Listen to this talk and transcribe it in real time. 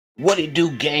What it do,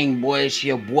 gang boy? It's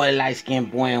your boy Light Skin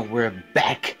Boy, and we're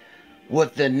back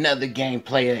with another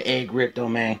gameplay of EGGRYPTO,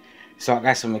 man. So I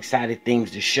got some excited things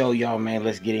to show y'all, man.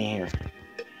 Let's get in here.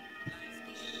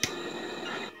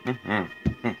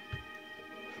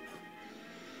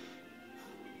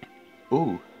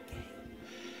 Ooh.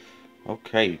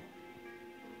 Okay.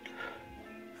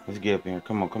 Let's get up in here.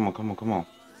 Come on.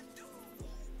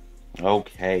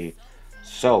 Okay.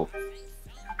 So,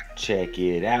 check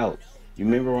it out. You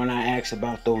remember when I asked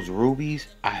about those rubies?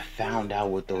 I found out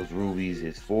what those rubies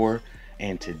is for.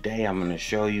 And today I'm going to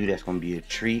show you. That's going to be a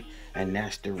treat. And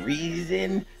that's the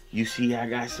reason you see I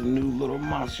got some new little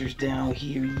monsters down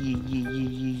here.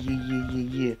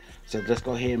 Yeah. So let's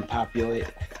go ahead and pop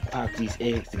these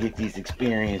eggs to get these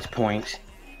experience points.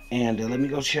 And let me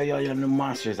go show y'all your new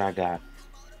monsters I got.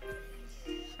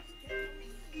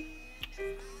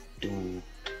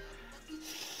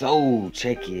 So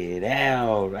check it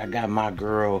out. I got my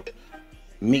girl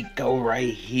Miko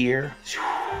right here.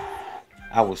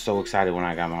 I was so excited when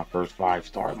I got my first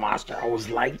 5-star monster. I was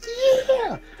like,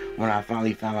 yeah! When I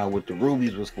finally found out what the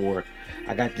rubies was for,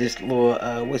 I got this little,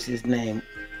 what's his name?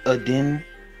 Odin.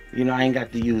 You know, I ain't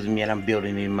got to use him yet. I'm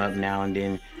building him up now. And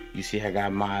then you see I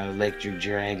got my electric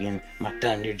dragon, my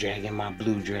thunder dragon, my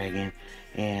blue dragon.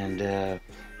 And,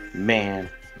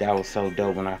 man, that was so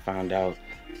dope when I found out.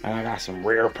 And I got some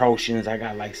rare potions. I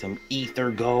got like some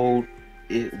ether gold.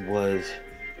 It was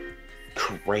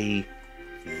crazy.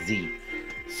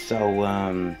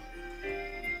 So,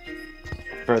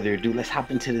 further ado, let's hop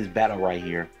into this battle right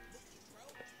here.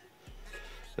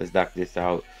 Let's knock this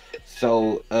out.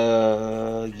 So,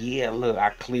 yeah, look,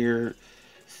 I cleared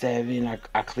 7.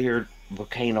 I cleared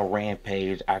Volcano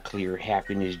Rampage. I cleared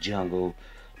Happiness Jungle.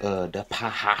 The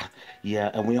Paha.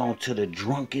 Yeah, and we on to the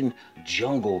Drunken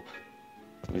Jungle.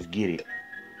 Let's get it.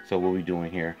 So what we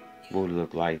doing here? What would it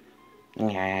look like?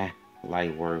 Yeah,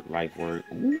 light work.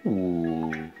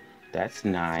 Ooh, that's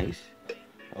nice.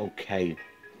 Okay.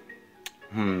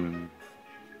 It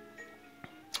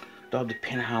all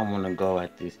depends on how I want to go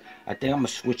at this. I think I'm gonna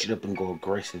switch it up and go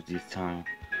aggressive this time.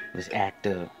 Let's act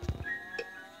up.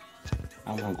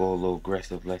 I want to go a little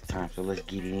aggressive last time, so let's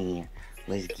get it in.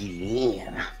 Let's get it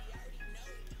in.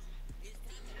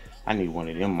 I need one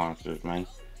of them monsters, man.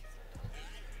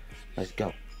 Let's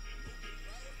go.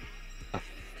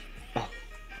 Oh.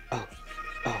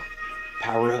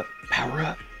 Power up.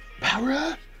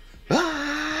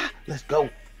 Ah, let's go.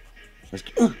 Let's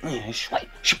get, oh,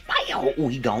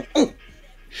 he gone.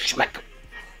 Smack him.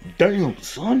 Damn,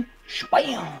 son.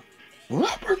 Shwam.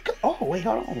 Oh, wait,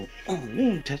 hold on. You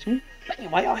ain't touch me.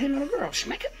 Man, why y'all hitting on the girl?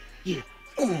 Smack it. Yeah.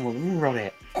 Let me roll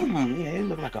that. Yeah, it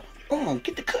look like a,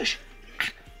 get the kush.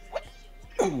 What?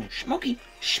 Smoky.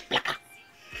 Splaka.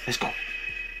 Let's go.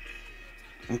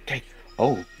 Okay.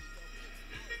 Oh.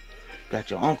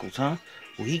 Got your uncles, huh?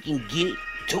 Well, he can get it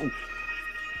too.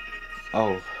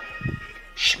 Oh.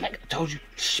 Smack. I told you.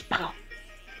 Spow.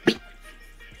 Beat.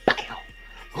 Bow.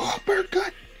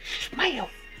 Uppercut. Smile.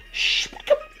 Smack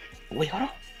him. Wait, hold on.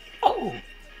 Oh.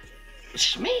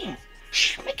 Smack.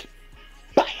 Smack it.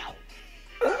 Bow.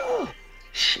 Oh.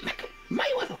 Smack him.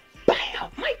 Mayweather. Bow.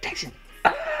 Mike Tyson.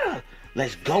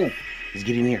 Let's go. Let's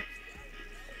get in here.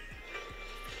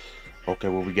 Okay,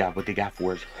 what we got? What they got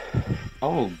for us?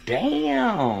 Oh,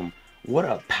 damn. What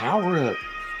a power-up.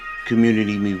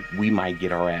 Community, we might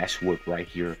get our ass whooped right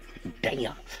here.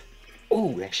 Damn.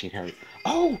 Oh, that shit hurt.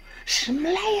 Oh,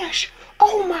 smash.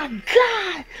 Oh, my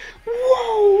God.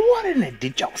 Whoa, what in the...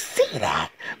 Did y'all see that?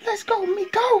 Let's go,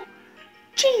 Miko.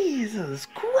 Jesus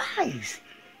Christ.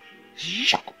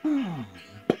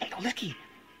 Let's get...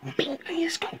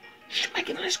 Let's go.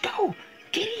 Let's go.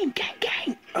 Get him,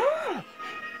 gang.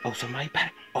 Oh, somebody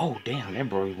back. Oh, damn, that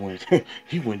bro went,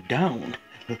 he went down.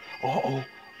 Uh-oh.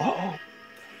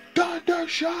 Thunder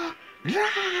shot.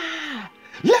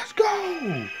 Let's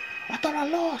go. I thought I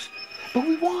lost, but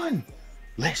we won.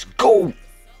 Let's go.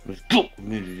 Let's go.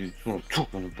 That's what I'm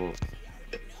talking about.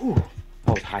 Whew.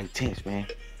 That was high tense, man.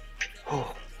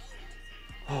 Oh.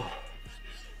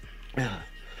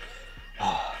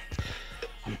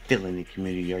 I'm feeling it,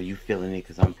 community. Are you feeling it?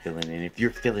 Because I'm feeling it. If you're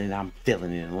feeling it, I'm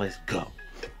feeling it. And let's go.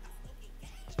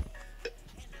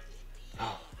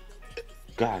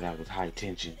 God, that was high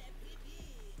tension.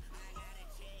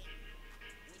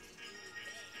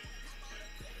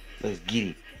 Let's get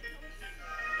it.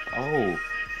 Oh,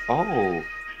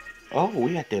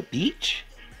 we at the beach?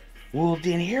 Well,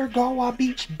 then here go our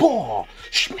beach ball.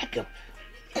 Smack him.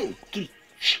 Get it.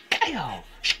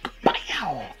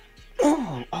 Bow.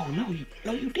 Oh, no,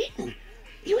 you didn't.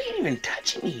 You ain't even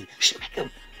touching me. Smack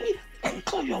him.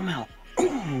 Close your mouth.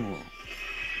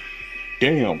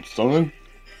 Damn, son.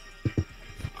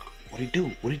 What it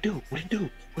do? What it do? What it do?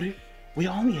 Where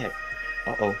your homie at?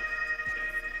 Uh-oh.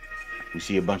 We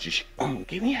see a bunch of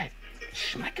give me that.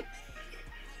 Smack it.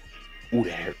 Ooh,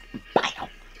 that hurt. Bow.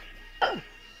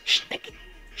 Stick it.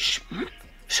 Smack.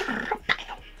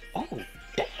 Bow. Oh,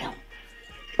 damn.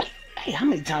 Hey, how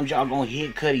many times y'all gonna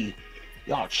hit Cuddy?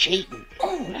 Y'all cheating.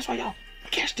 Oh, that's why y'all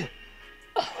catched it.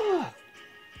 Oh,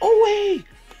 wait.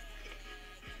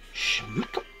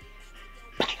 Smack.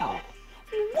 Bow.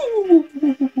 Woo.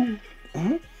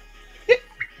 Uh-huh.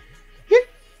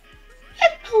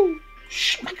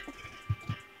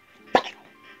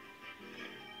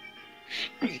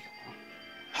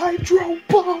 Hydro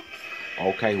pump.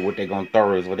 Okay, what they gonna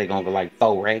throw is what they gonna go like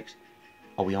thorax.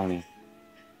 Are we on it?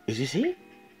 Is this it?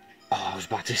 Oh, I was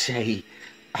about to say,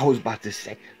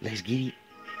 let's get it.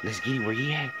 Let's get it. Where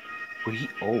he at? Where he?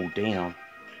 Oh, damn.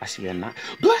 I see a knot.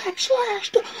 Black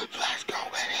slash. Let's go,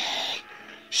 baby.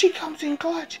 She comes in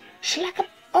clutch. Slack up.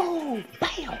 Oh,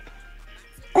 bam.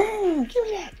 Give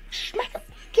me that. Smack him.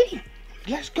 Get him.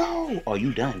 Let's go. Oh,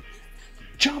 you done.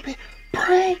 Jump it.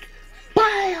 Break.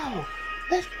 Bow.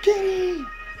 Let's get him.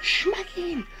 Smack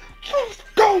him. Let's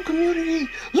go, community.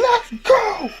 Let's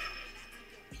go.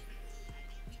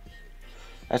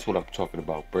 That's what I'm talking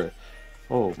about, bruh.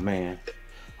 Oh, man.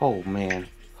 Oh, man.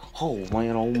 Oh,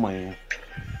 man. Oh, man.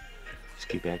 Let's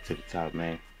get back to the top,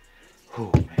 man.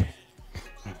 Oh, man.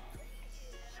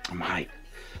 I'm hyped.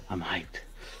 I'm hyped.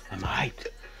 I'm hyped.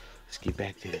 Let's get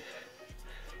back to it.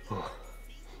 Oh.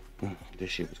 This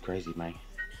shit was crazy, man.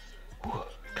 Oh.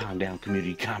 Calm down,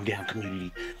 community. Calm down, community.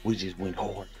 We just went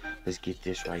hard. Let's get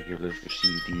this right here. Let's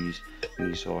receive these. And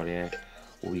you saw that.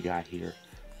 What we got here.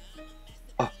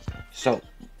 So,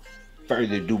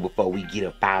 further ado before we get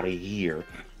up out of here,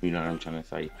 you know what I'm trying to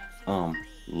say.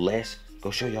 Let's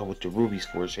go show y'all what the ruby's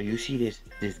for. So you see this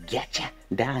gacha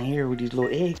down here with these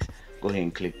little eggs? Go ahead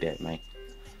and click that, man.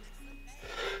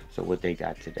 So what they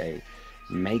got today,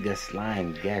 mega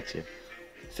slime gacha.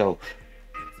 So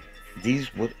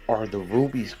these what are the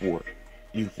rubies for?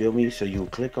 You feel me? So you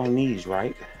click on these,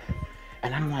 right?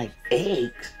 And I'm like,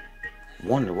 eggs?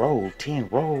 1 roll, 10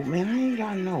 roll, man, I ain't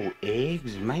got no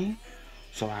eggs, man.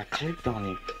 So I clicked on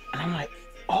it, and I'm like,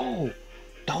 oh,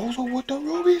 those are what the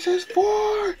rubies is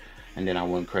for. And then I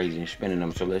went crazy and spinning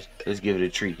them. So let's give it a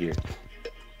treat here.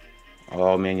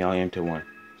 Oh man, y'all into one.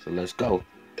 So let's go.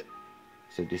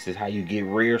 So this is how you get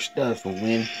rare stuff and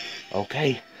win.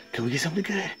 Okay, can we get something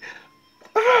good?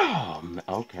 Oh,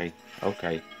 okay.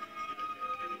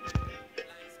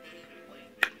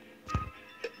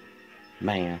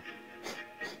 Man.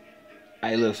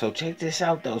 Hey, look, so check this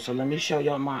out, though. So let me show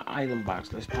y'all my item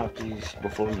box. Let's pop these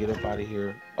before we get up out of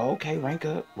here. Okay, rank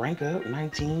up.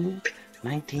 19.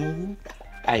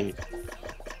 Hey,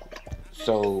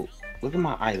 so look at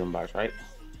my item box, right?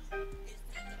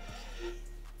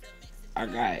 I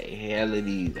got hell of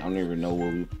these. I don't even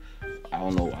know I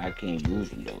don't know why I can't use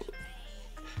them, though.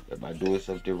 If I do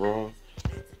something wrong.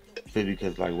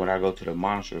 Because, like, when I go to the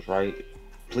monsters, right?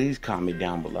 Please comment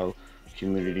down below,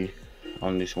 community,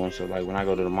 on this one. So like when I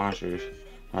go to the monsters,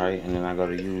 all right, and then I go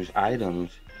to use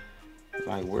items,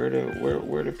 like where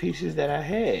the pieces that I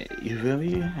had, you feel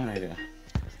me?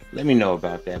 Let me know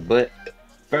about that. But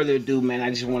further ado, man, I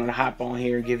just wanted to hop on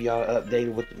here and give y'all an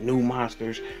update with the new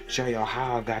monsters, show y'all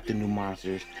how I got the new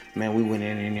monsters. Man, we went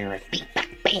in there and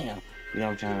bam, you know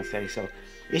what I'm trying to say. So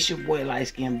it's your boy Light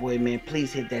Skin Boy, man.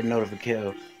 Please hit that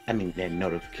notification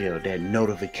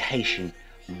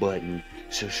button,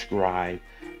 subscribe.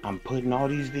 I'm putting all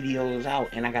these videos out,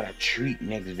 and I got a treat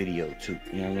next video too.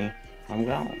 You know what I mean? I'm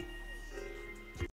gone.